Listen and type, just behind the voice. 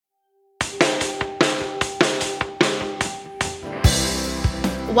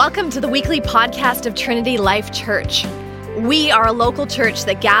Welcome to the weekly podcast of Trinity Life Church. We are a local church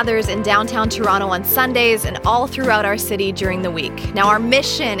that gathers in downtown Toronto on Sundays and all throughout our city during the week. Now, our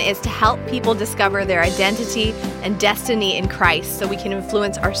mission is to help people discover their identity and destiny in Christ so we can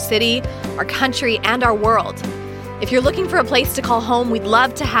influence our city, our country, and our world. If you're looking for a place to call home, we'd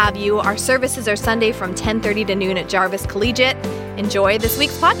love to have you. Our services are Sunday from 10:30 to noon at Jarvis Collegiate. Enjoy this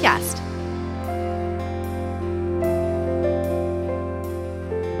week's podcast.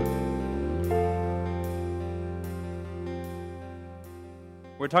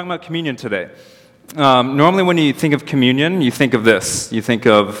 We're talking about communion today. Normally when you think of communion, you think of this. You think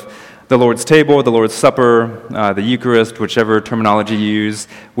of the Lord's table, the Lord's Supper, the Eucharist, whichever terminology you use.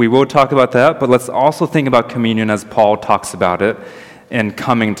 We will talk about that, but let's also think about communion as Paul talks about it and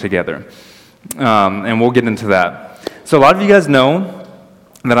coming together. And we'll get into that. So a lot of you guys know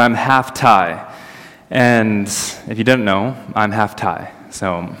that I'm half Thai. And if you didn't know, I'm half Thai.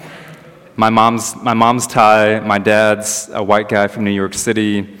 So my mom's Thai, my dad's a white guy from New York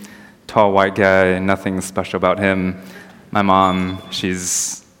City, tall white guy, nothing special about him. My mom,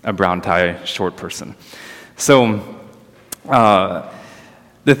 she's a brown Thai, short person. So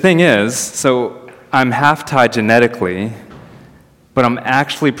the thing is, so I'm half Thai genetically, but I'm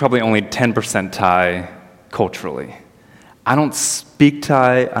actually probably only 10% Thai culturally. I don't speak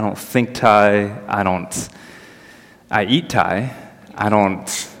Thai, I don't think Thai, I eat Thai, I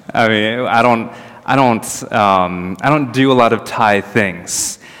don't do a lot of Thai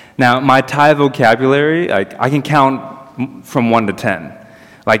things. Now, my Thai vocabulary, I can count from 1 to 10,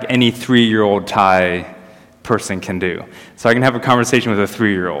 like any 3-year-old Thai person can do. So I can have a conversation with a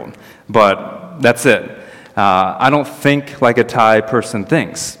 3-year-old, but that's it. I don't think like a Thai person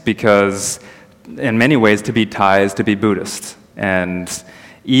thinks, because in many ways, to be Thai is to be Buddhist. And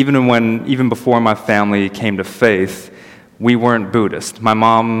even before my family came to faith, we weren't Buddhist. My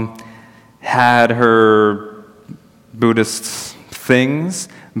mom had her Buddhist things,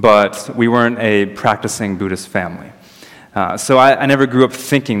 but we weren't a practicing Buddhist family. So I never grew up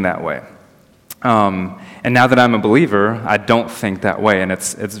thinking that way. And now that I'm a believer, I don't think that way, and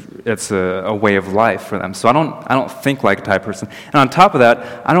it's a way of life for them. So I don't think like a Thai person. And on top of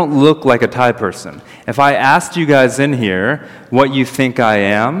that, I don't look like a Thai person. If I asked you guys in here what you think I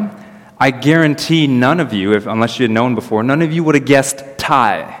am, I guarantee none of you, unless you had known before, none of you would have guessed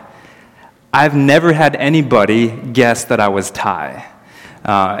Thai. I've never had anybody guess that I was Thai.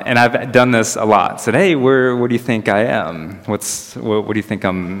 And I've done this a lot. Said, hey, where do you think I am? What do you think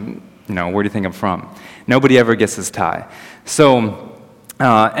where do you think I'm from? Nobody ever guesses Thai. So,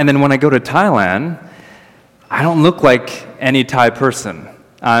 and then when I go to Thailand, I don't look like any Thai person.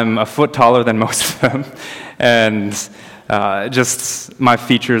 I'm a foot taller than most of them. And just my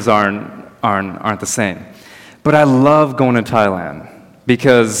features aren't the same. But I love going to Thailand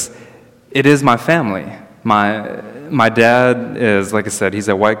because it is my family. My dad is, like I said, he's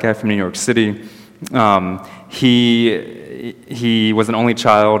a white guy from New York City. He was an only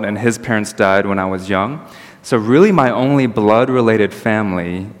child, and his parents died when I was young. So really my only blood-related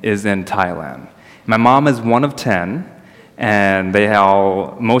family is in Thailand. My mom is one of 10, and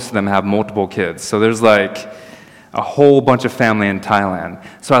most of them have multiple kids. So there's like a whole bunch of family in Thailand.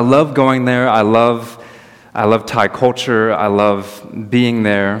 So I love going there. I love Thai culture. I love being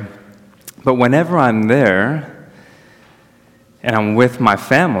there. But whenever I'm there and I'm with my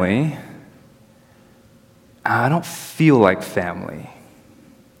family, I don't feel like family.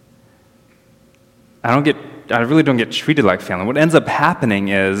 I really don't get treated like family. What ends up happening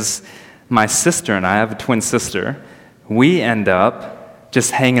is my sister and I have a twin sister. We end up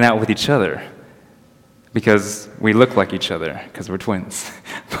just hanging out with each other because we look like each other because we're twins.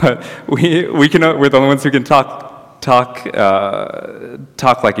 But we're the only ones who can talk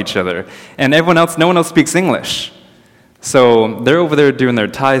like each other. And no one else speaks English. So they're over there doing their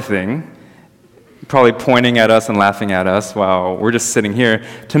Thai thing, probably pointing at us and laughing at us while we're just sitting here.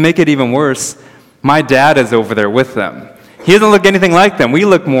 To make it even worse, my dad is over there with them. He doesn't look anything like them. We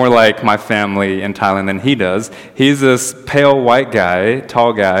look more like my family in Thailand than he does. He's this pale white guy,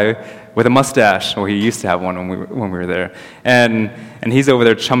 tall guy, with a mustache. Well, he used to have one when we were there. And he's over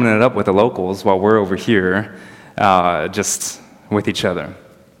there chumming it up with the locals while we're over here just with each other.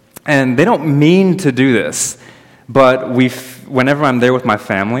 And they don't mean to do this, but whenever I'm there with my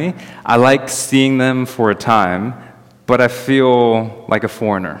family, I like seeing them for a time, but I feel like a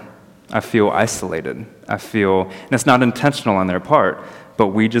foreigner. I feel isolated. And it's not intentional on their part, but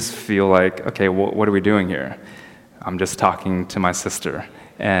we just feel like, okay, what are we doing here? I'm just talking to my sister,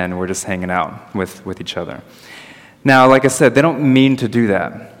 and we're just hanging out with each other. Now, like I said, they don't mean to do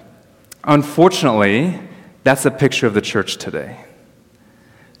that. Unfortunately, that's a picture of the church today.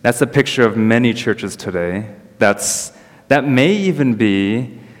 That's a picture of many churches today. That may even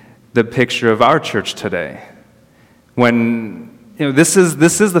be the picture of our church today. When, this is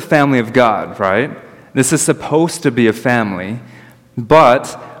the family of God, right? This is supposed to be a family. But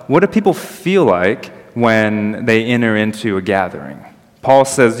what do people feel like when they enter into a gathering? Paul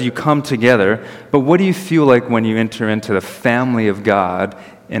says you come together, but what do you feel like when you enter into the family of God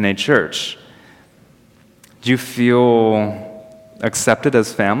in a church? Do you feel accepted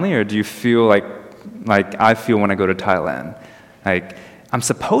as family, or do you feel like I feel when I go to Thailand? Like, I'm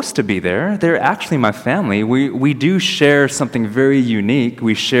supposed to be there. They're actually my family. We do share something very unique.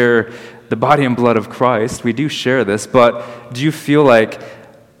 We share the body and blood of Christ. We do share this, but do you feel like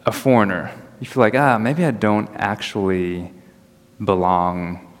a foreigner? You feel like, maybe I don't actually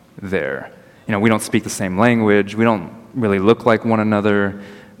belong there. We don't speak the same language. We don't really look like one another.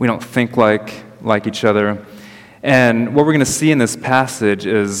 We don't think like each other. And what we're going to see in this passage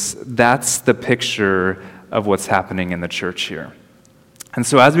is that's the picture of what's happening in the church here. And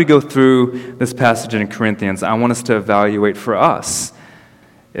so as we go through this passage in Corinthians, I want us to evaluate for us,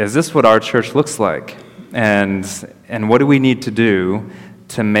 is this what our church looks like? And what do we need to do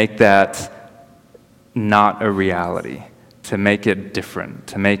to make that not a reality, to make it different,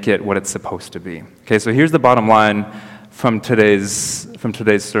 to make it what it's supposed to be? Okay, so here's the bottom line from today's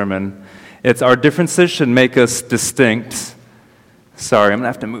sermon. It's our differences should make us distinct. Sorry, I'm going to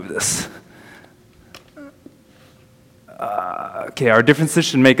have to move this. Our differences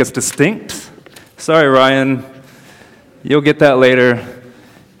should make us distinct. Sorry, Ryan. You'll get that later.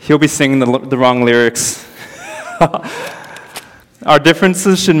 He'll be singing the wrong lyrics. Our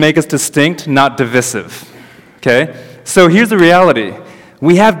differences should make us distinct, not divisive. Okay? So here's the reality.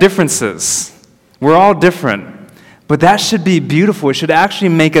 We have differences. We're all different. But that should be beautiful. It should actually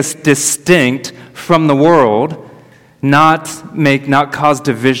make us distinct from the world, not cause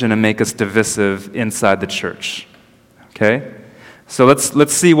division and make us divisive inside the church. Okay? So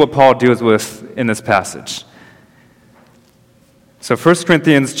let's see what Paul deals with in this passage. So 1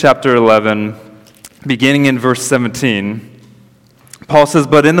 Corinthians chapter 11, beginning in verse 17, Paul says,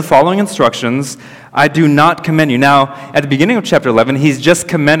 "But in the following instructions, I do not commend you." Now, at the beginning of chapter 11, he's just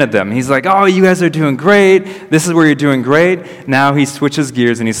commended them. He's like, "Oh, you guys are doing great. This is where you're doing great." Now he switches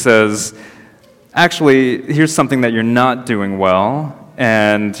gears and he says, "Actually, here's something that you're not doing well."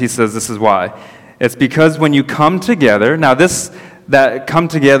 And he says, this is why. It's because when you come together, now that come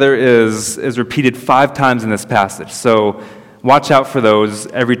together is repeated 5 times in this passage. So watch out for those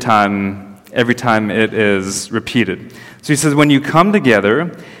every time it is repeated. So he says, when you come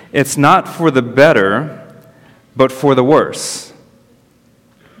together, it's not for the better, but for the worse.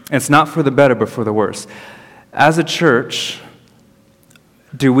 It's not for the better, but for the worse. As a church,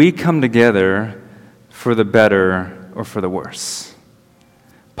 do we come together for the better or for the worse?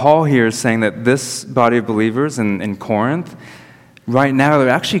 Paul here is saying that this body of believers in Corinth, right now they're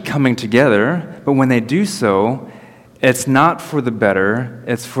actually coming together, but when they do so, it's not for the better,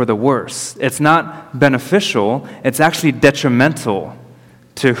 it's for the worse. It's not beneficial, it's actually detrimental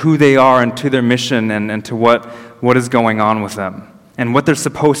to who they are and to their mission and to what is going on with them and what they're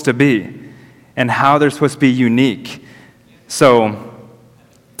supposed to be and how they're supposed to be unique. So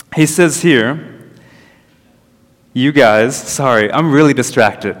he says here, you guys, sorry, I'm really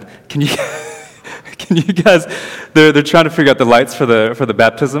distracted. Can you guys, they're trying to figure out the lights for the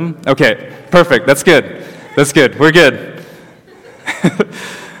baptism? Okay, perfect, that's good. That's good. We're good.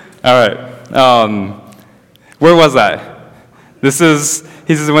 All right. Where was I? He says,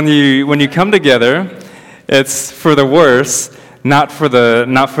 when you come together, it's for the worse, not for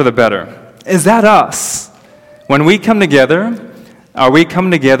the better. Is that us? When we come together, are we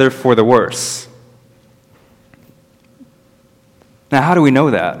coming together for the worse? Now, how do we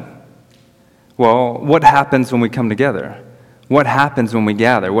know that? Well, what happens when we come together? What happens when we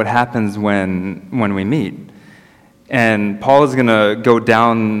gather? What happens when we meet? And Paul is going to go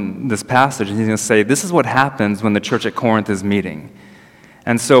down this passage, and he's going to say, this is what happens when the church at Corinth is meeting.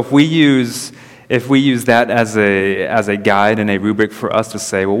 And so if we use that as a guide and a rubric for us to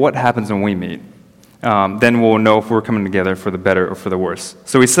say, well, what happens when we meet? Then we'll know if we're coming together for the better or for the worse.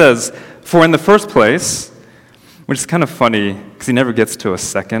 So he says, for in the first place, which is kind of funny because he never gets to a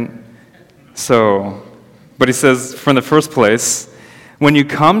second. But he says, for in the first place, when you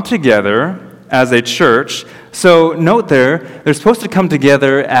come together as a church, so note they're supposed to come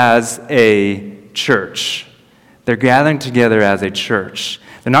together as a church. They're gathering together as a church.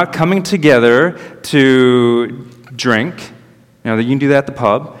 They're not coming together to drink. You can do that at the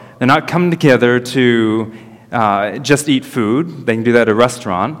pub. They're not coming together to just eat food. They can do that at a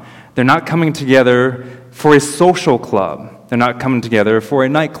restaurant. They're not coming together for a social club. They're not coming together for a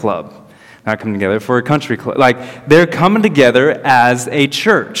nightclub. Not coming together for a country club. Like, they're coming together as a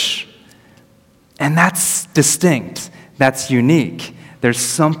church. And that's distinct. That's unique. There's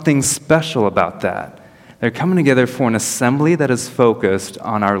something special about that. They're coming together for an assembly that is focused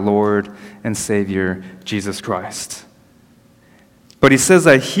on our Lord and Savior, Jesus Christ. But he says,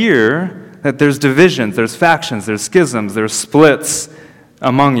 I hear that there's divisions, there's factions, there's schisms, there's splits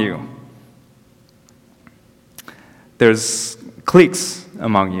among you. There's cliques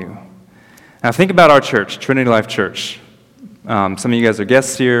among you. Now think about our church, Trinity Life Church. Some of you guys are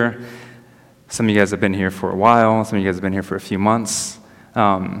guests here. Some of you guys have been here for a while. Some of you guys have been here for a few months.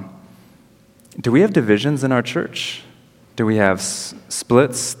 Do we have divisions in our church? Do we have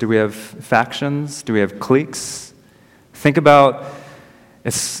splits? Do we have factions? Do we have cliques? Think about,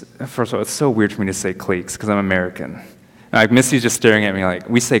 first of all, it's so weird for me to say cliques because I'm American. Like, Missy's just staring at me like,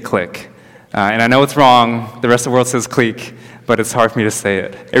 we say clique. And I know it's wrong. The rest of the world says clique, but it's hard for me to say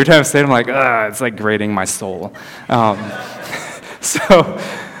it. Every time I say it, I'm like, it's like grating my soul. But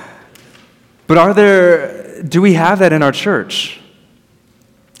do we have that in our church?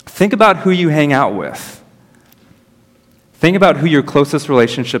 Think about who you hang out with. Think about who your closest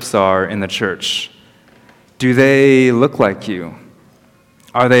relationships are in the church. Do they look like you?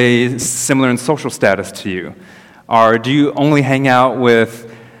 Are they similar in social status to you? Or do you only hang out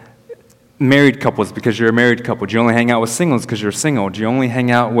with married couples because you're a married couple? Do you only hang out with singles because you're single? Do you only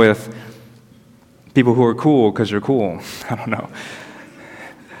hang out with people who are cool because you're cool? I don't know.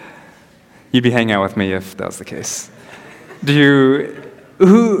 You'd be hanging out with me if that was the case.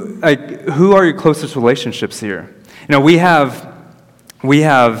 Who are your closest relationships here? You know, we have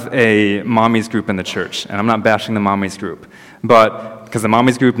a mommies group in the church, and I'm not bashing the mommies group, but because the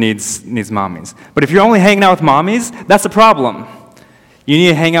mommies group needs mommies. But if you're only hanging out with mommies, that's a problem. You need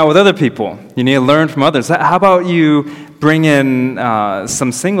to hang out with other people. You need to learn from others. How about you bring in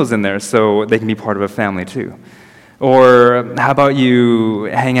some singles in there so they can be part of a family too? Or how about you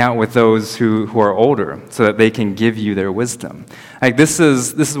hang out with those who are older so that they can give you their wisdom? Like, this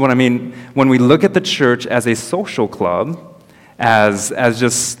is what I mean when we look at the church as a social club, as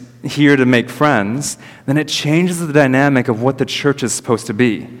just here to make friends, then it changes the dynamic of what the church is supposed to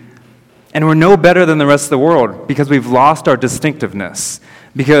be. And we're no better than the rest of the world because we've lost our distinctiveness.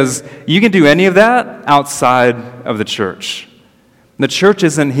 Because you can do any of that outside of the church. The church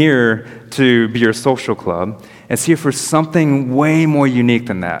isn't here to be your social club. It's here for something way more unique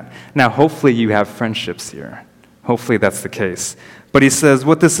than that. Now, hopefully you have friendships here. Hopefully that's the case. But he says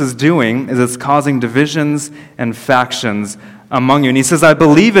what this is doing is it's causing divisions and factions among you. And he says, I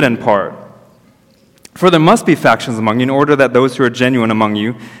believe it in part. For there must be factions among you in order that those who are genuine among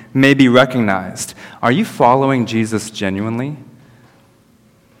you may be recognized. Are you following Jesus genuinely?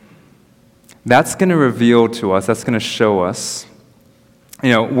 That's going to reveal to us, that's going to show us,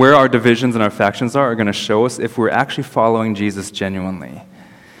 where our divisions and our factions are going to show us if we're actually following Jesus genuinely.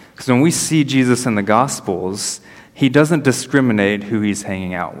 Because when we see Jesus in the Gospels, he doesn't discriminate who he's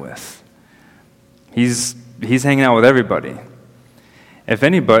hanging out with. He's hanging out with everybody. If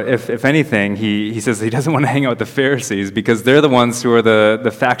anything, he says he doesn't want to hang out with the Pharisees because they're the ones who are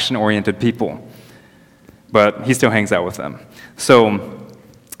the faction-oriented people. But he still hangs out with them. So,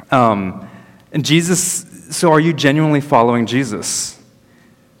 so are you genuinely following Jesus?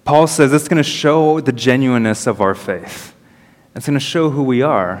 Paul says it's going to show the genuineness of our faith. It's going to show who we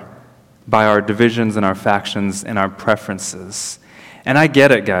are by our divisions and our factions and our preferences. And I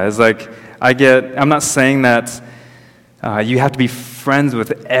get it, guys. I'm not saying that you have to be friends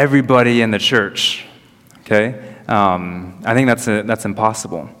with everybody in the church, okay? I think that's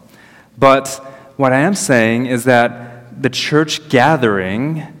impossible. But what I am saying is that the church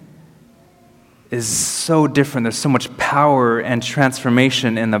gathering is so different. There's so much power and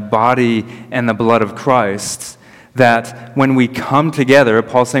transformation in the body and the blood of Christ that when we come together,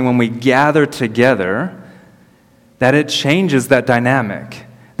 Paul's saying when we gather together, that it changes that dynamic,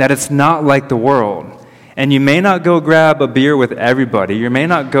 that it's not like the world. And you may not go grab a beer with everybody, you may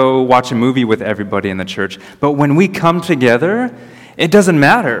not go watch a movie with everybody in the church, but when we come together, it doesn't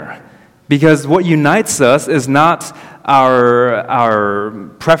matter. Because what unites us is not our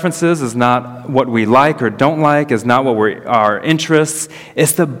preferences, is not what we like or don't like, is not our interests.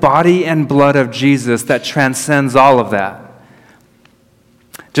 It's the body and blood of Jesus that transcends all of that.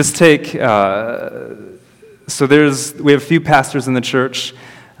 Just take, we have a few pastors in the church.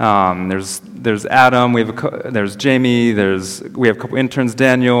 There's Adam, there's Jamie, we have a couple interns,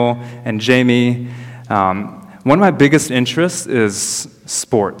 Daniel and Jamie. One of my biggest interests is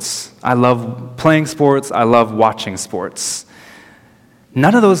sports. I love playing sports. I love watching sports.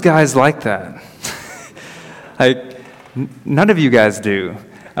 None of those guys like that. None of you guys do.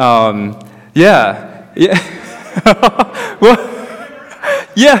 Yeah. Well,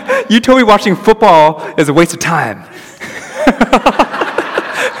 yeah, you told me watching football is a waste of time.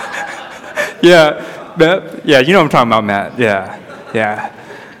 Yeah, you know what I'm talking about, Matt. Yeah.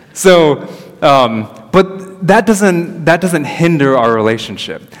 So, but that doesn't hinder our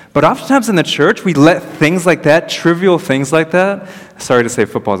relationship. But oftentimes in the church, we let things like that, trivial things like that. Sorry to say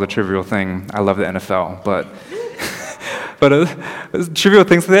football is a trivial thing. I love the NFL, but trivial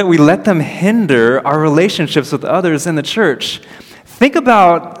things like that, we let them hinder our relationships with others in the church. Think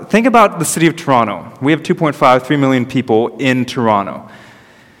about the city of Toronto. We have 3 million people in Toronto.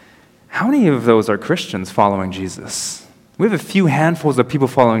 How many of those are Christians following Jesus? We have a few handfuls of people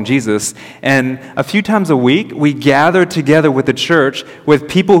following Jesus, and a few times a week, we gather together with the church with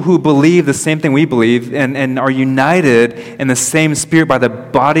people who believe the same thing we believe and are united in the same spirit by the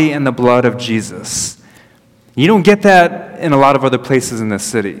body and the blood of Jesus. You don't get that in a lot of other places in this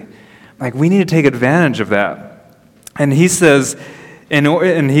city. Like, we need to take advantage of that. And he says,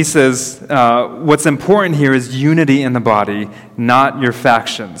 what's important here is unity in the body, not your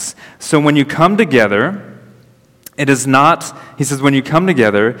factions. So when you come together, it's not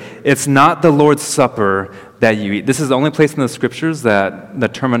the Lord's Supper that you eat. This is the only place in the Scriptures that the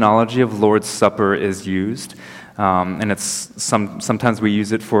terminology of Lord's Supper is used. And it's sometimes we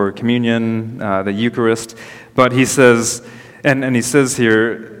use it for communion, the Eucharist. But he says, and he says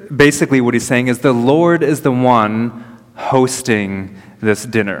here, basically what he's saying is the Lord is the one hosting this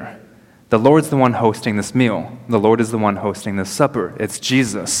dinner. The Lord's the one hosting this meal. The Lord is the one hosting this supper. It's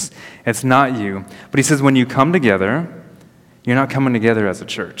Jesus. It's not you. But he says when you come together, you're not coming together as a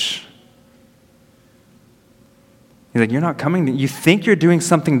church. He's like, you're not coming. You think you're doing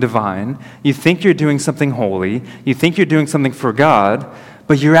something divine. You think you're doing something holy. You think you're doing something for God,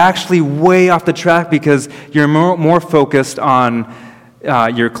 but you're actually way off the track because you're more focused on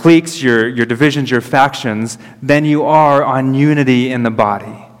your cliques, your divisions, your factions, than you are on unity in the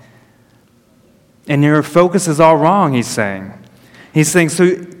body. And your focus is all wrong, he's saying. He's saying,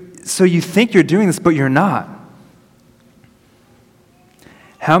 so you think you're doing this, but you're not.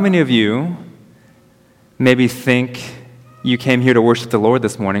 How many of you maybe think you came here to worship the Lord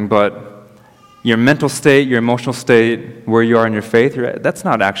this morning, but your mental state, your emotional state, where you are in your faith, that's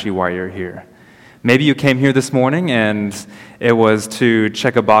not actually why you're here. Maybe you came here this morning and it was to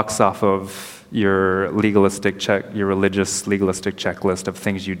check a box off of your religious legalistic checklist of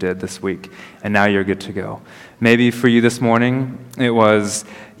things you did this week, and now you're good to go. Maybe for you this morning, it was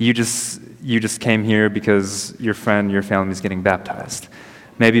you just came here because your family is getting baptized.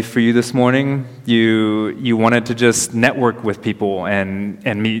 Maybe for you this morning, you wanted to just network with people and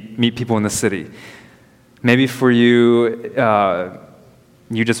meet people in the city. Maybe for you,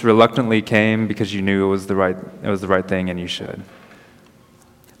 you just reluctantly came because you knew it was the right thing and you should.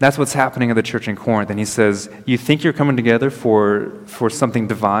 That's what's happening at the church in Corinth. And he says, you think you're coming together for something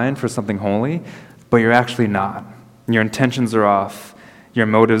divine, for something holy, but you're actually not. Your intentions are off. Your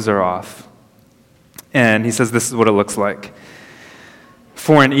motives are off. And he says this is what it looks like.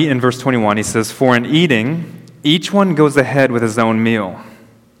 In verse 21, he says, for in eating, each one goes ahead with his own meal.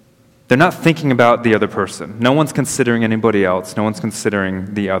 They're not thinking about the other person. No one's considering anybody else. No one's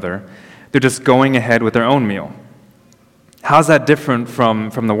considering the other. They're just going ahead with their own meal. How's that different from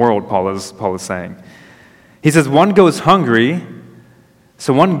the world, Paul is saying? He says one goes hungry,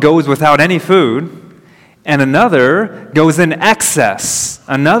 so one goes without any food, and another goes in excess.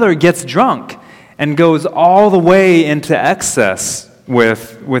 Another gets drunk and goes all the way into excess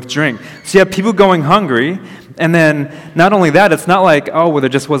with drink. So you have people going hungry, and then not only that, it's not like, there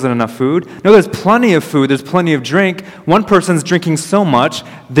just wasn't enough food. No, there's plenty of food, there's plenty of drink. One person's drinking so much,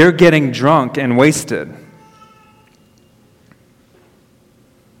 they're getting drunk and wasted.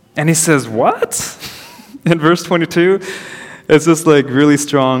 And he says, what? In verse 22, it's this like really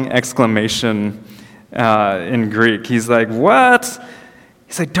strong exclamation in Greek. He's like, what?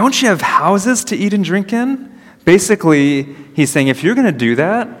 He's like, don't you have houses to eat and drink in? Basically, he's saying, if you're going to do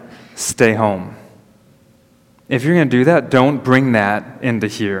that, stay home. If you're going to do that, don't bring that into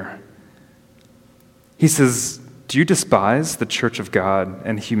here. He says, do you despise the church of God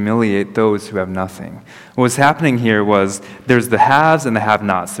and humiliate those who have nothing? What was happening here was there's the haves and the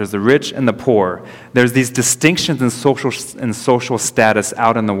have-nots. There's the rich and the poor. There's these distinctions in social status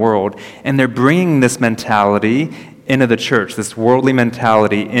out in the world, and they're bringing this mentality into the church, this worldly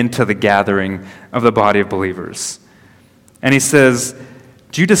mentality into the gathering of the body of believers. And he says,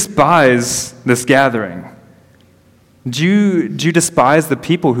 do you despise this gathering? Do you despise the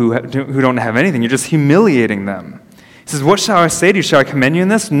people who don't have anything? You're just humiliating them. He says, what shall I say to you? Shall I commend you in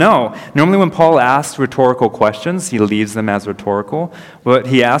this? No. Normally when Paul asks rhetorical questions, he leaves them as rhetorical. But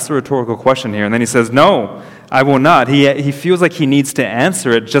he asks a rhetorical question here, and then he says, no, I will not. He feels like he needs to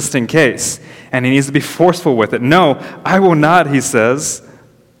answer it just in case. And he needs to be forceful with it. No, I will not, he says.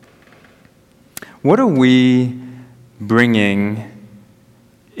 What are we bringing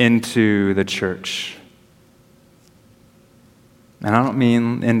into the church? And I don't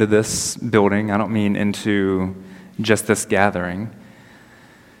mean into this building. I don't mean into just this gathering.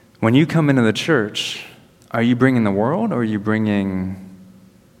 When you come into the church, are you bringing the world, or are you bringing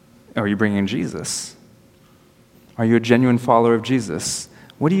Jesus? Are you a genuine follower of Jesus?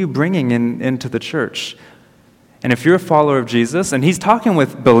 What are you bringing into the church? And if you're a follower of Jesus, and he's talking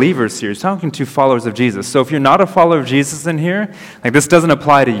with believers here, he's talking to followers of Jesus. So if you're not a follower of Jesus in here, like this doesn't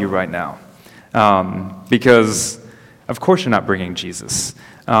apply to you right now, because of course you're not bringing Jesus.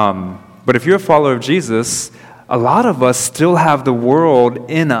 But if you're a follower of Jesus, a lot of us still have the world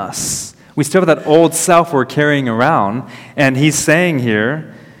in us. We still have that old self we're carrying around. And he's saying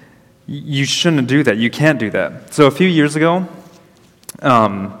here, you shouldn't do that. You can't do that. So a few years ago,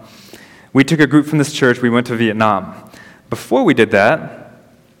 we took a group from this church. We went to Vietnam. Before we did that,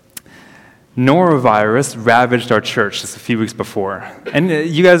 norovirus ravaged our church just a few weeks before. And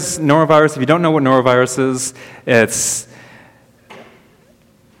you guys, norovirus, if you don't know what norovirus is, it's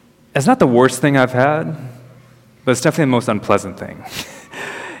not the worst thing I've had, but it's definitely the most unpleasant thing.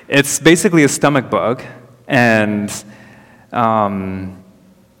 It's basically a stomach bug, and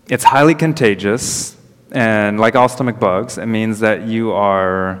it's highly contagious. And like all stomach bugs, it means that you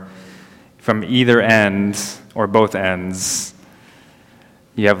are, from either end or both ends,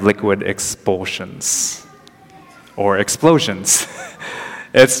 you have liquid expulsions or explosions.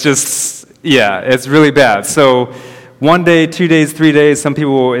 It's just, it's really bad. So 1 day, 2 days, 3 days, some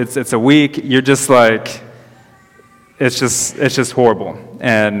people, it's a week, you're just like, it's just horrible.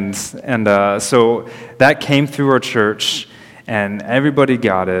 And so that came through our church, and everybody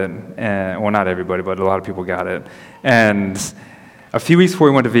got it. And, well, not everybody, but a lot of people got it. And a few weeks before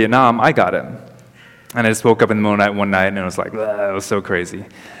we went to Vietnam, I got it. And I just woke up in the middle of the night one night, and it was like, it was so crazy.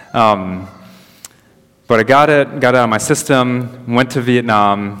 But I got it out of my system, went to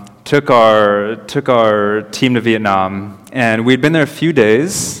Vietnam, took our team to Vietnam, and we'd been there a few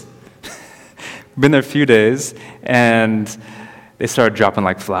days. And they started dropping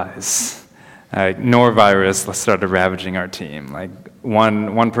like flies. Like norovirus started ravaging our team. Like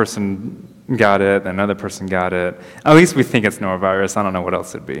one person got it, another person got it. At least we think it's norovirus. I don't know what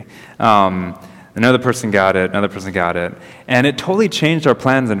else it'd be. Another person got it, and it totally changed our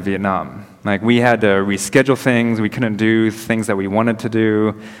plans in Vietnam. Like we had to reschedule things. We couldn't do things that we wanted to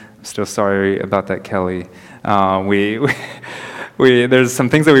do. I'm still sorry about that, Kelly. There's some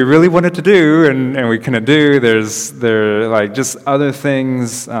things that we really wanted to do and we couldn't do. There like just other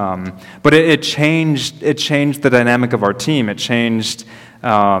things, but it changed the dynamic of our team. It changed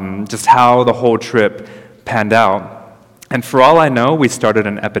just how the whole trip panned out. And for all I know, we started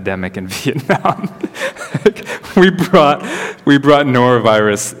an epidemic in Vietnam. we brought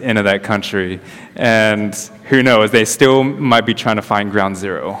norovirus into that country, and who knows? They still might be trying to find ground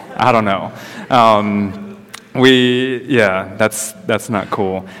zero. I don't know. That's not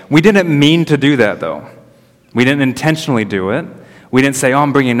cool. We didn't mean to do that, though. We didn't intentionally do it. We didn't say,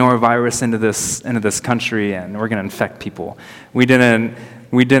 I'm bringing norovirus into this country and we're going to infect people. We didn't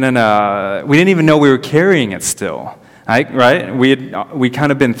even know we were carrying it still. Right? We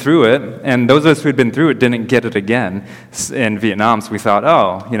kind of been through it, and those of us who had been through it didn't get it again in Vietnam. So we thought,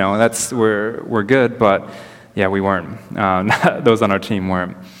 we're good, but we weren't. Those on our team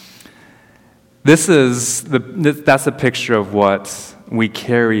weren't. That's a picture of what we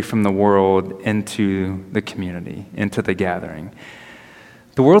carry from the world into the community, into the gathering.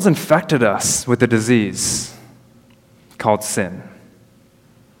 The world's infected us with a disease called sin.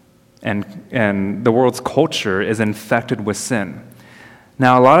 And the world's culture is infected with sin.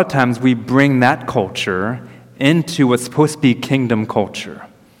 Now, a lot of times we bring that culture into what's supposed to be kingdom culture.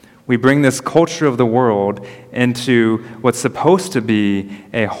 We bring this culture of the world into what's supposed to be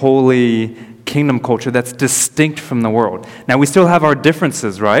a holy kingdom culture that's distinct from the world. Now, we still have our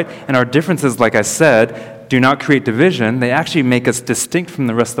differences, right? And our differences, like I said, do not create division. They actually make us distinct from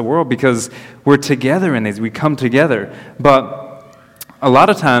the rest of the world because we're together in these. We come together. But a lot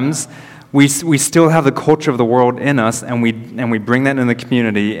of times, we still have the culture of the world in us, and we bring that in the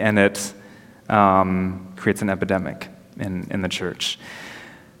community, and it creates an epidemic in the church.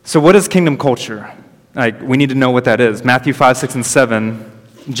 So what is kingdom culture? We need to know what that is. Matthew 5, 6, and 7,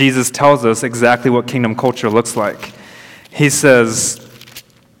 Jesus tells us exactly what kingdom culture looks like. He says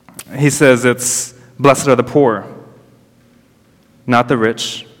it's, blessed are the poor not the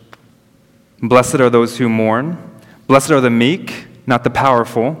rich. Blessed are those who mourn. Blessed are the meek, not the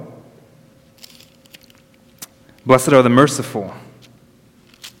powerful. Blessed are the merciful,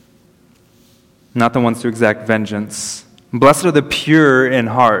 not the ones who exact vengeance. Blessed are the pure in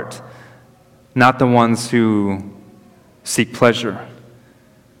heart, not the ones who seek pleasure.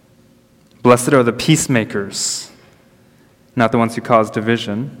 Blessed are the peacemakers, not the ones who cause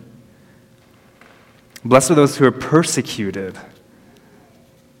division. Blessed are those who are persecuted,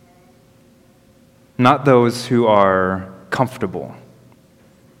 not those who are comfortable.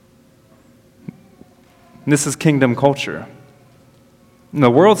 This is kingdom culture.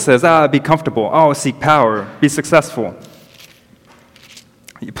 The world says, be comfortable. Seek power. Be successful.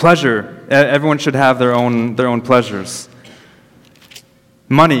 Pleasure. Everyone should have their own pleasures.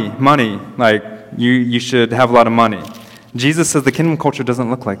 Money. Like, you should have a lot of money. Jesus says the kingdom culture doesn't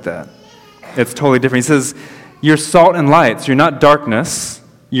look like that. It's totally different. He says, you're salt and light. So you're not darkness.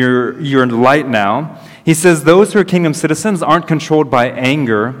 You're light now. He says those who are kingdom citizens aren't controlled by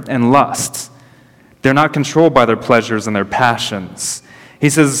anger and lust. They're not controlled by their pleasures and their passions. He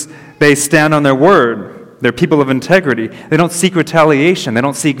says they stand on their word. They're people of integrity. They don't seek retaliation. They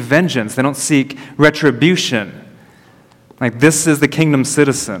don't seek vengeance. They don't seek retribution. Like, this is the kingdom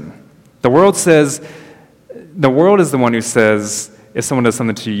citizen. The world is the one who says, if someone does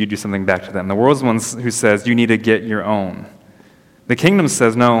something to you, you do something back to them. The world's the one who says, you need to get your own. The kingdom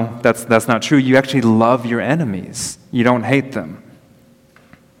says, no, that's not true. You actually love your enemies. You don't hate them.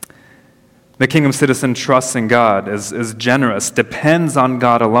 The kingdom citizen trusts in God, is generous, depends on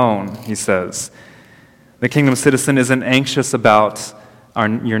God alone, he says. The kingdom citizen isn't anxious about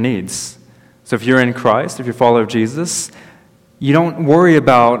your needs. So if you're in Christ, if you're a follower of Jesus, you don't worry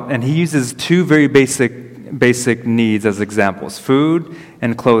about, and he uses two very basic needs as examples, food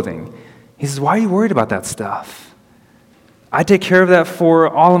and clothing. He says, why are you worried about that stuff? I take care of that for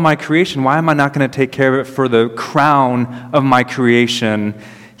all of my creation. Why am I not going to take care of it for the crown of my creation,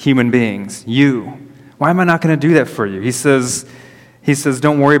 human beings, you? Why am I not going to do that for you? He says,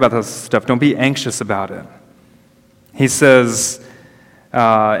 don't worry about that stuff. Don't be anxious about it. He says,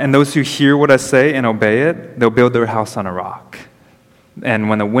 and those who hear what I say and obey it, they'll build their house on a rock. And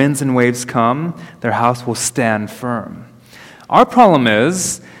when the winds and waves come, their house will stand firm. Our problem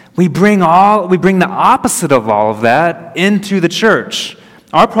is we bring the opposite of all of that into the church.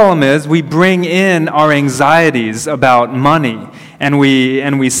 Our problem is we bring in our anxieties about money, and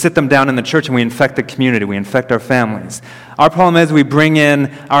we sit them down in the church, and we infect the community, we infect our families. Our problem is we bring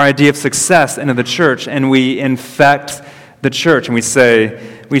in our idea of success into the church, and we infect the church, and we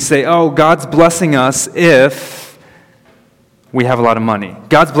say, oh, God's blessing us if we have a lot of money.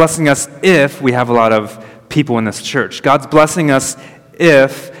 God's blessing us if we have a lot of people in this church. God's blessing us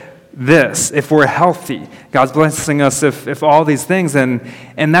if we're healthy. God's blessing us if all these things, and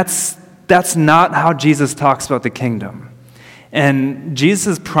that's not how Jesus talks about the kingdom. And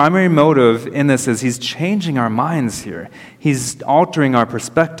Jesus' primary motive in this is he's changing our minds here. He's altering our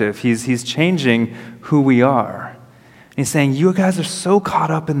perspective. He's changing who we are. And he's saying, you guys are so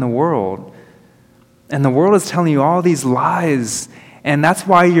caught up in the world, and the world is telling you all these lies, and that's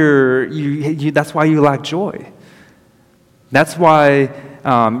why that's why you lack joy. That's why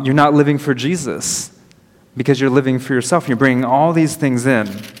you're not living for Jesus, because you're living for yourself. You're bringing all these things in,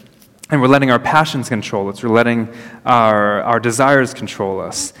 and we're letting our passions control us. We're letting our desires control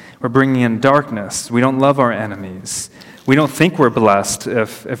us. We're bringing in darkness. We don't love our enemies. We don't think we're blessed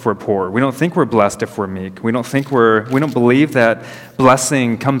if we're poor. We don't think we're blessed if we're meek. We don't believe that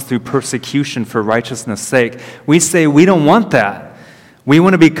blessing comes through persecution for righteousness' sake. We say we don't want that. We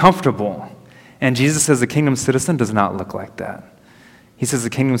want to be comfortable. And Jesus says the kingdom citizen does not look like that. He says the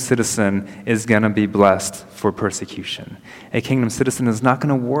kingdom citizen is going to be blessed for persecution. A kingdom citizen is not going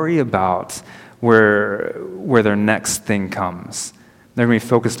to worry about where their next thing comes. They're going to be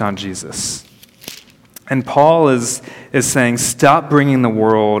focused on Jesus. And Paul is saying, stop bringing the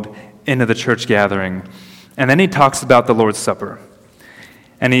world into the church gathering. And then he talks about the Lord's Supper.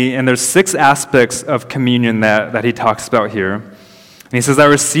 And there's 6 aspects of communion that he talks about here. And he says, I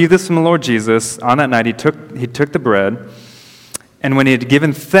received this from the Lord Jesus. On that night, he took the bread. And when he had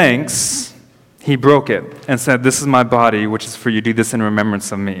given thanks, he broke it and said, this is my body, which is for you. Do this in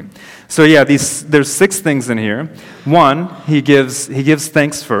remembrance of me. So yeah, there's 6 things in here. 1, he gives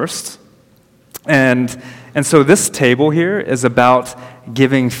thanks first. And so this table here is about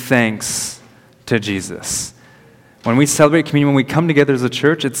giving thanks to Jesus. When we celebrate communion, when we come together as a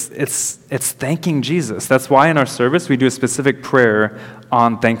church, it's thanking Jesus. That's why in our service we do a specific prayer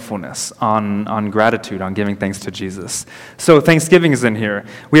on thankfulness, on gratitude, on giving thanks to Jesus. So Thanksgiving is in here.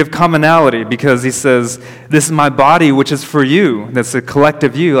 We have commonality because he says, "This is my body, which is for you." That's a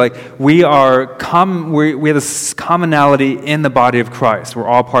collective you. Like we have this commonality in the body of Christ. We're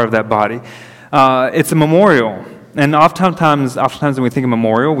all part of that body. It's a memorial, and oftentimes when we think of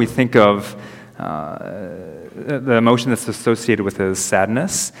memorial, we think of the emotion that's associated with it is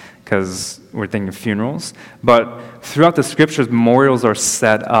sadness, because we're thinking of funerals. But throughout the scriptures, memorials are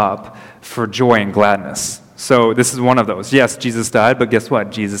set up for joy and gladness. So this is one of those. Yes, Jesus died, but guess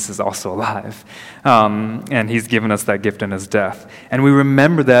what? Jesus is also alive. And he's given us that gift in his death. And we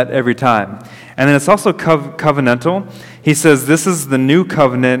remember that every time. And then it's also covenantal. He says, "This is the new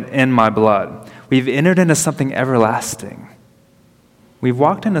covenant in my blood." We've entered into something everlasting. We've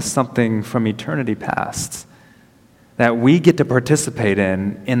walked into something from eternity past that we get to participate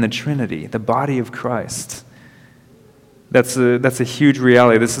in the Trinity, the body of Christ. That's a huge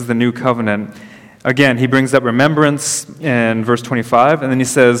reality. This is the new covenant. Again, he brings up remembrance in verse 25, and then he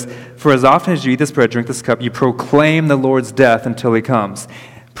says, "For as often as you eat this bread, drink this cup, you proclaim the Lord's death until he comes."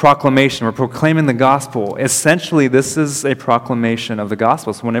 Proclamation, we're proclaiming the gospel. Essentially, this is a proclamation of the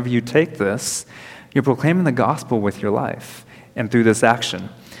gospel. So whenever you take this, you're proclaiming the gospel with your life and through this action.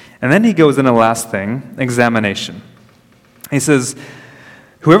 And then he goes into the last thing, examination. He says,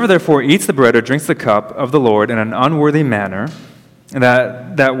 "Whoever therefore eats the bread or drinks the cup of the Lord in an unworthy manner," and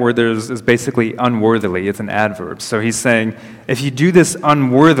that word there is basically unworthily. It's an adverb. So he's saying, if you do this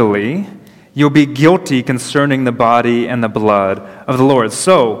unworthily, you'll be guilty concerning the body and the blood of the Lord.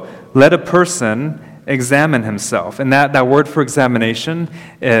 So let a person examine himself. And that word for examination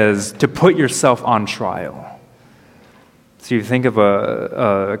is to put yourself on trial. So you think of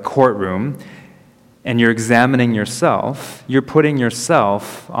a courtroom, and you're examining yourself, you're putting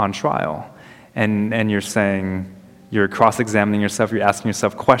yourself on trial. And you're saying, you're cross-examining yourself, you're asking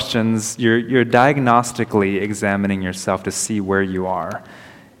yourself questions, you're diagnostically examining yourself to see where you are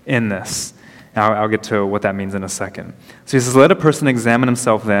in this. Now, I'll get to what that means in a second. So he says, "Let a person examine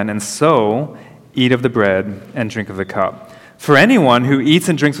himself then, and so eat of the bread and drink of the cup. For anyone who eats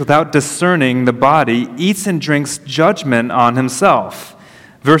and drinks without discerning the body eats and drinks judgment on himself."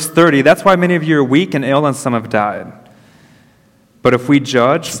 Verse 30, "That's why many of you are weak and ill, and some have died. But if we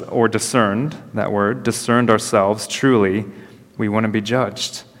judged or discerned," that word, discerned ourselves truly, we wouldn't be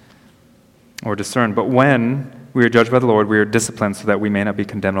judged or discerned. "But when we are judged by the Lord, we are disciplined so that we may not be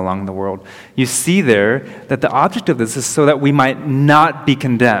condemned along the world." You see there that the object of this is so that we might not be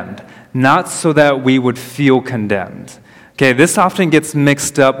condemned, not so that we would feel condemned. Okay, this often gets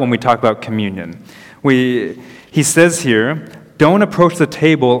mixed up when we talk about communion. He says here, don't approach the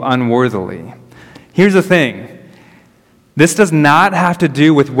table unworthily. Here's the thing. This does not have to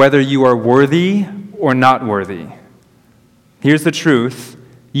do with whether you are worthy or not worthy. Here's the truth.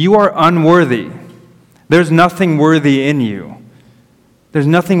 You are unworthy. There's nothing worthy in you. There's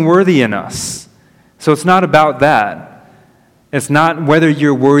nothing worthy in us. So it's not about that. It's not whether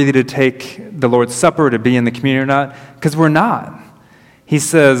you're worthy to take the Lord's Supper, to be in the communion or not, because we're not. He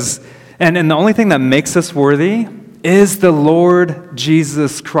says, and the only thing that makes us worthy is the Lord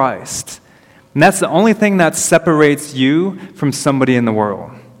Jesus Christ. And that's the only thing that separates you from somebody in the world,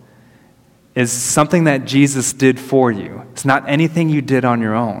 is something that Jesus did for you. It's not anything you did on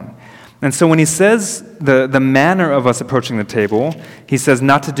your own. And so when he says the manner of us approaching the table, he says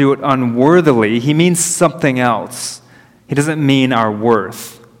not to do it unworthily, he means something else. He doesn't mean our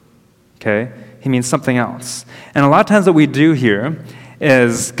worth, okay? He means something else. And a lot of times what we do here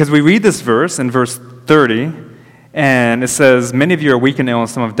is, because we read this verse in verse 30, and it says, "Many of you are weak and ill, and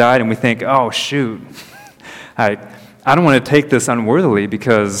some have died," and we think, oh, shoot, I don't want to take this unworthily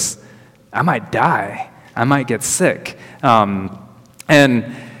because I might die. I might get sick. And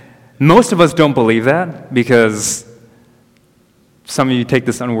most of us don't believe that, because some of you take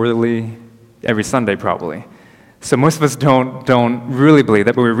this unworthily every Sunday probably. So most of us don't really believe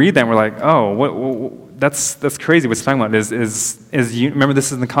that, but we read that and we're like, oh, that's crazy. What's talking about is remember, this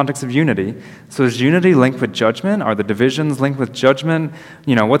is in the context of unity. So is unity linked with judgment? Are the divisions linked with judgment?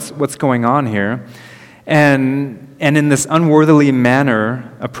 You know, what's going on here? And in this unworthily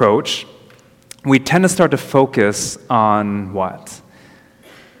manner approach, we tend to start to focus on what?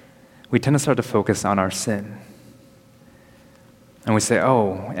 We tend to start to focus on our sin. And we say,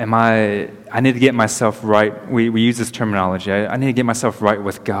 oh, I need to get myself right. We use this terminology. I need to get myself right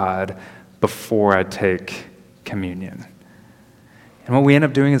with God before I take communion. And what we end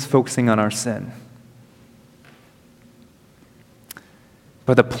up doing is focusing on our sin.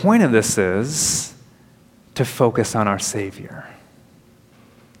 But the point of this is to focus on our Savior.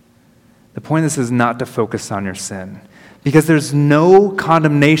 The point of this is not to focus on your sin, because there's no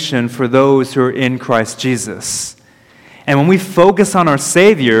condemnation for those who are in Christ Jesus. And when we focus on our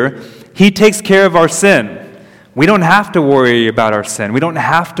Savior, He takes care of our sin. We don't have to worry about our sin. We don't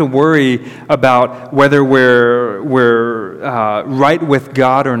have to worry about whether we're right with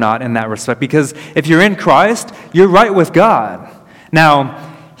God or not in that respect, because if you're in Christ, you're right with God.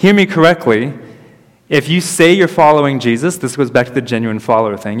 Now, hear me correctly. If you say you're following Jesus, this goes back to the genuine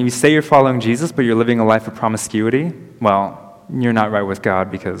follower thing. If you say you're following Jesus, but you're living a life of promiscuity, well, you're not right with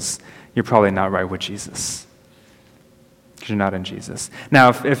God, because you're probably not right with Jesus, because you're not in Jesus.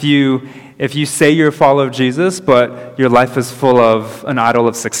 Now, if you say you're a follower of Jesus, but your life is full of an idol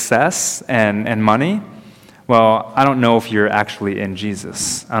of success and money, well, I don't know if you're actually in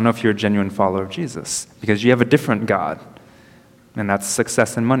Jesus. I don't know if you're a genuine follower of Jesus, because you have a different God, and that's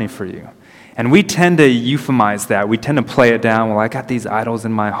success and money for you. And we tend to euphemize that. We tend to play it down. Well, I got these idols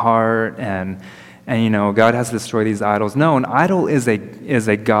in my heart, and God has to destroy these idols. No, an idol is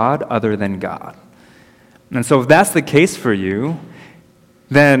a God other than God. And so if that's the case for you,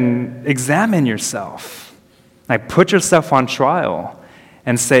 then examine yourself. Like, put yourself on trial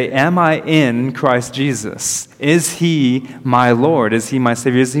and say, am I in Christ Jesus? Is He my Lord? Is He my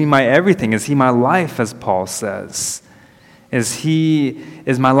Savior? Is He my everything? Is He my life, as Paul says?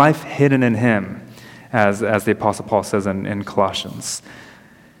 Is my life hidden in Him, as the Apostle Paul says in Colossians?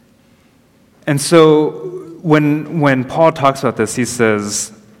 And so when Paul talks about this, he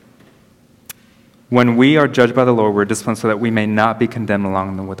says, when we are judged by the Lord, we're disciplined so that we may not be condemned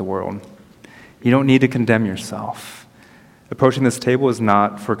along with the world. You don't need to condemn yourself. Approaching this table is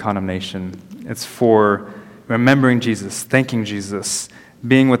not for condemnation. It's for remembering Jesus, thanking Jesus,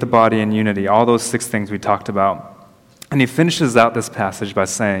 being with the body in unity, all those 6 things we talked about. And he finishes out this passage by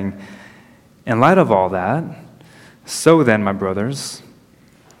saying, in light of all that, so then, my brothers,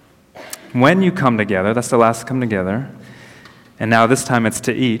 when you come together, that's the last come together, and now this time it's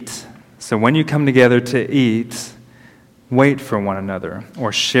to eat. So when you come together to eat, wait for one another,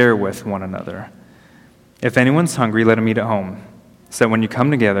 or share with one another. If anyone's hungry, let him eat at home, so that when you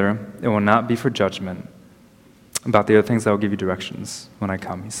come together, it will not be for judgment. About the other things, I will give you directions when I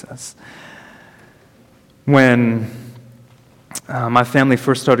come, he says. When my family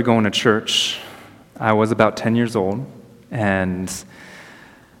first started going to church, I was about 10 years old, and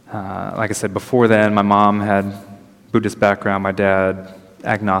like I said, before then, my mom had Buddhist background, my dad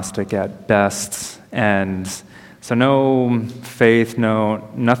agnostic at best, and so no faith,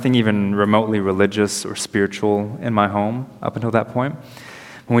 nothing even remotely religious or spiritual in my home up until that point.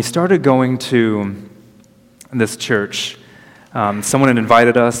 When we started going to this church, someone had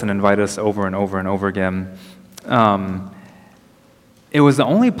invited us over and over and over again. It was the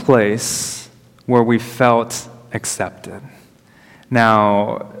only place where we felt accepted.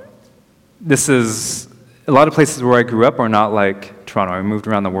 Now, this is, a lot of places where I grew up are not like Toronto. I moved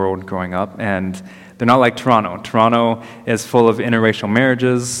around the world growing up, and they're not like Toronto. Toronto is full of interracial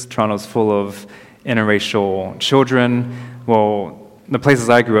marriages. Toronto's full of interracial children. Well, the places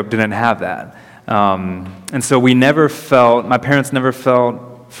I grew up didn't have that. And so my parents never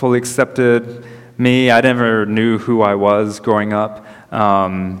felt fully accepted. Me, I never knew who I was growing up,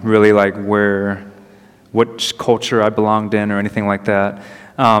 really like what culture I belonged in or anything like that.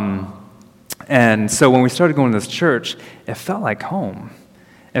 And so when we started going to this church, it felt like home.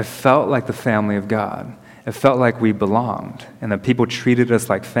 It felt like the family of God. It felt like we belonged, and that people treated us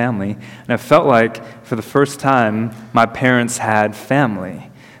like family. And it felt like, for the first time, my parents had family.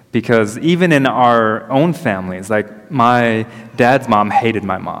 Because even in our own families, like my dad's mom hated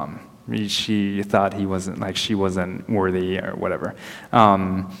my mom. She thought she wasn't worthy or whatever.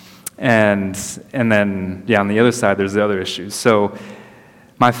 And then, on the other side, there's the other issues. So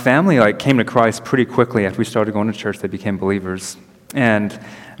my family came to Christ pretty quickly after we started going to church. They became believers. And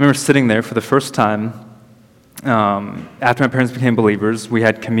I remember sitting there for the first time, after my parents became believers, we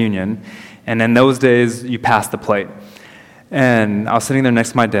had communion. And in those days, you passed the plate. And I was sitting there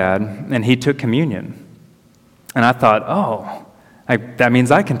next to my dad, and he took communion. And I thought, that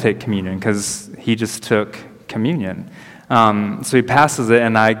means I can take communion, because he just took communion. So he passes it,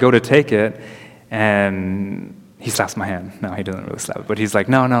 and I go to take it, and he slaps my hand. No, he doesn't really slap it, but he's like,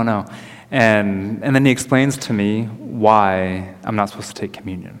 no. And then he explains to me why I'm not supposed to take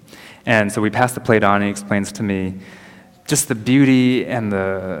communion. And so we pass the plate on, and he explains to me just the beauty and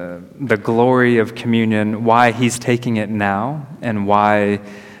the glory of communion, why he's taking it now, and why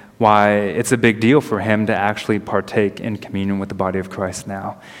it's a big deal for him to actually partake in communion with the body of Christ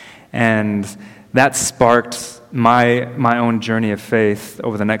now. And that sparked my own journey of faith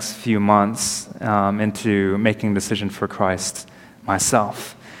over the next few months into making a decision for Christ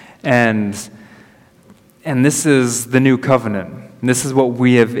myself. And this is the new covenant. This is what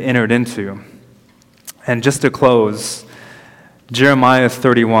we have entered into. And just to close, Jeremiah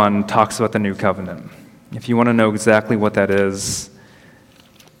 31 talks about the new covenant. If you want to know exactly what that is,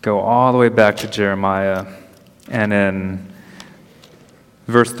 go all the way back to Jeremiah, and in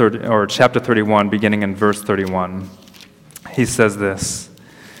verse 30, or chapter 31, beginning in verse 31, he says this.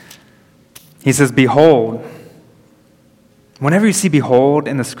 He says, "Behold," whenever you see "behold"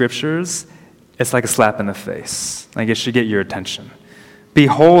 in the scriptures, it's like a slap in the face. Like it should get your attention.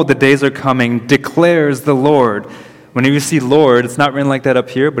 "Behold, the days are coming, declares the Lord." Whenever you see Lord, it's not written like that up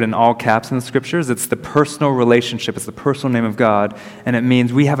here, but in all caps in the scriptures, it's the personal relationship. It's the personal name of God, and it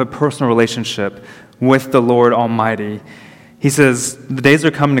means we have a personal relationship with the Lord Almighty. He says, "The days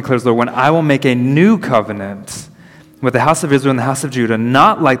are coming, declares the Lord, when I will make a new covenant with the house of Israel and the house of Judah,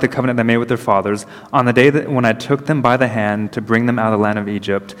 not like the covenant that I made with their fathers, on the day that when I took them by the hand to bring them out of the land of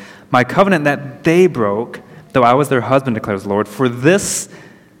Egypt, my covenant that they broke, though I was their husband, declares the Lord. For this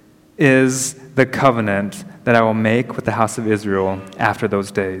is the covenant that I will make with the house of Israel after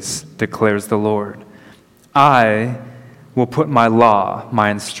those days, declares the Lord. I will put my law, my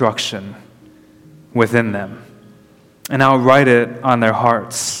instruction, within them, and I'll write it on their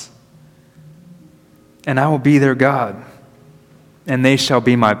hearts. And I will be their God, and they shall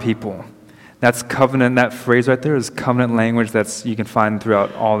be my people." That's covenant. That phrase right there is covenant language that's you can find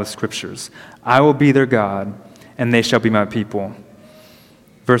throughout all the scriptures. I will be their God, and they shall be my people.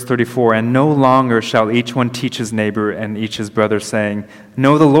 Verse 34, "And no longer shall each one teach his neighbor and each his brother, saying,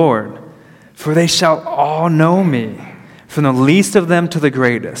 'Know the Lord,' for they shall all know me, from the least of them to the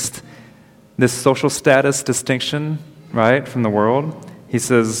greatest." This social status distinction, right, from the world, he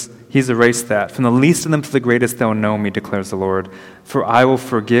says, he's erased that. "From the least of them to the greatest, they'll know me, declares the Lord. For I will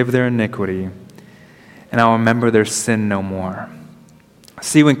forgive their iniquity, and I will remember their sin no more."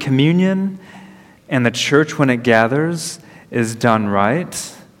 See, when communion and the church, when it gathers, is done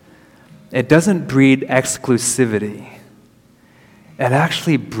right, it doesn't breed exclusivity. It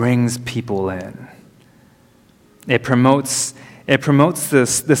actually brings people in. It promotes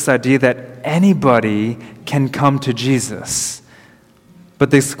this idea that anybody can come to Jesus.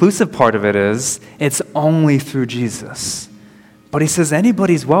 But the exclusive part of it is, it's only through Jesus. But he says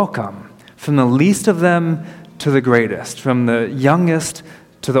anybody's welcome, from the least of them to the greatest, from the youngest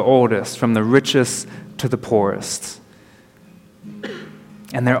to the oldest, from the richest to the poorest.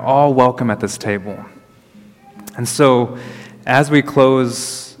 And they're all welcome at this table. And so, as we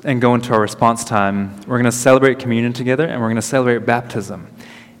close and go into our response time, we're going to celebrate communion together, and we're going to celebrate baptism.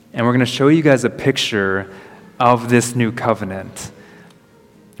 And we're going to show you guys a picture of this new covenant.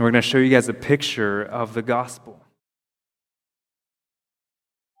 And we're going to show you guys a picture of the gospel.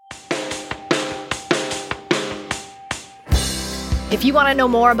 If you want to know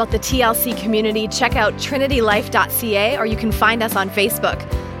more about the TLC community, check out trinitylife.ca, or you can find us on Facebook.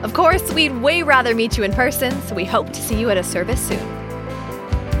 Of course, we'd way rather meet you in person, so we hope to see you at a service soon.